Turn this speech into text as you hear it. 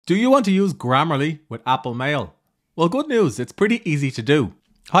Do you want to use Grammarly with Apple Mail? Well, good news, it's pretty easy to do.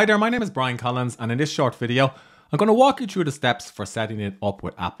 Hi there, my name is Brian Collins, and in this short video, I'm going to walk you through the steps for setting it up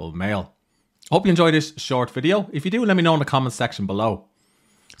with Apple Mail. Hope you enjoy this short video. If you do, let me know in the comments section below.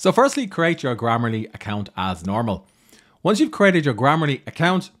 So firstly, create your Grammarly account as normal. Once you've created your Grammarly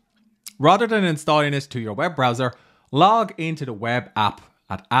account, rather than installing it to your web browser, log into the web app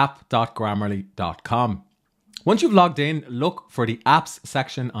at app.grammarly.com. Once you've logged in, look for the apps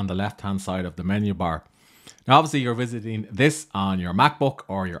section on the left hand side of the menu bar. Now obviously you're visiting this on your MacBook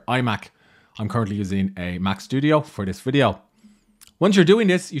or your iMac. I'm currently using a Mac Studio for this video. Once you're doing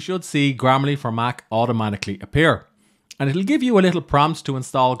this, you should see Grammarly for Mac automatically appear. And it'll give you a little prompt to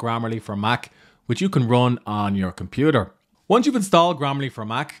install Grammarly for Mac, which you can run on your computer. Once you've installed Grammarly for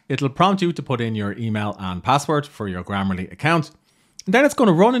Mac, it'll prompt you to put in your email and password for your Grammarly account. And then it's going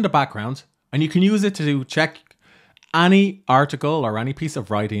to run in the background, and you can use it to check any article or any piece of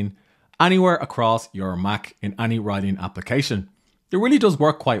writing anywhere across your Mac in any writing application. It really does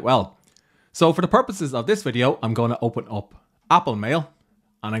work quite well. So for the purposes of this video, I'm going to open up Apple Mail,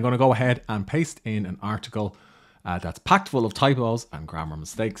 and I'm going to go ahead and paste in an article that's packed full of typos and grammar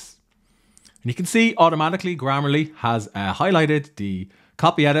mistakes. And you can see automatically Grammarly has highlighted the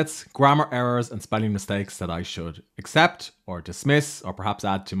copy edits, grammar errors and spelling mistakes that I should accept or dismiss or perhaps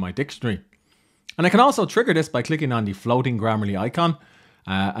add to my dictionary. And I can also trigger this by clicking on the floating Grammarly icon,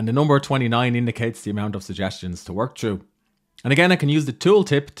 and the number 29 indicates the amount of suggestions to work through. And again, I can use the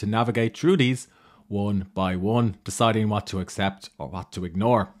tooltip to navigate through these one by one, deciding what to accept or what to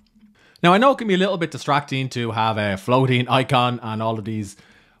ignore. Now I know it can be a little bit distracting to have a floating icon and all of these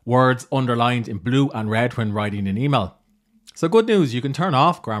words underlined in blue and red when writing an email. So good news, you can turn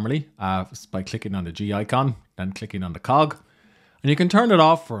off Grammarly by clicking on the G icon, then clicking on the cog. And you can turn it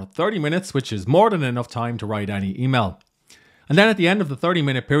off for 30 minutes, which is more than enough time to write any email. And then at the end of the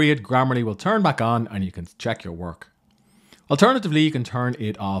 30-minute period, Grammarly will turn back on and you can check your work. Alternatively, you can turn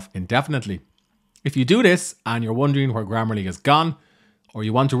it off indefinitely. If you do this and you're wondering where Grammarly is gone, or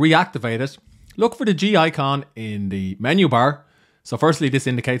you want to reactivate it, look for the G icon in the menu bar. So firstly, this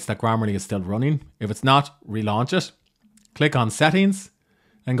indicates that Grammarly is still running. If it's not, relaunch it. Click on Settings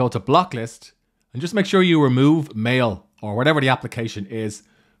and go to Block List, and just make sure you remove Mail or whatever the application is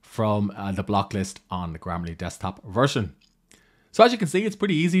from the block list on the Grammarly desktop version. So as you can see, it's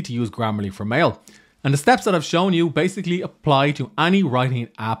pretty easy to use Grammarly for Mail. And the steps that I've shown you basically apply to any writing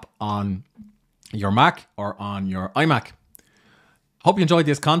app on your Mac or on your iMac. Hope you enjoyed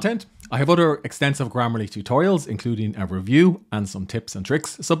this content. I have other extensive Grammarly tutorials, including a review and some tips and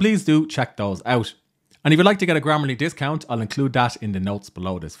tricks. So please do check those out. And if you'd like to get a Grammarly discount, I'll include that in the notes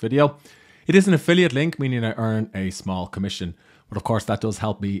below this video. It is an affiliate link, meaning I earn a small commission. But of course, that does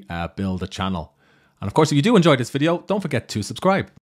help me build a channel. And of course, if you do enjoy this video, don't forget to subscribe.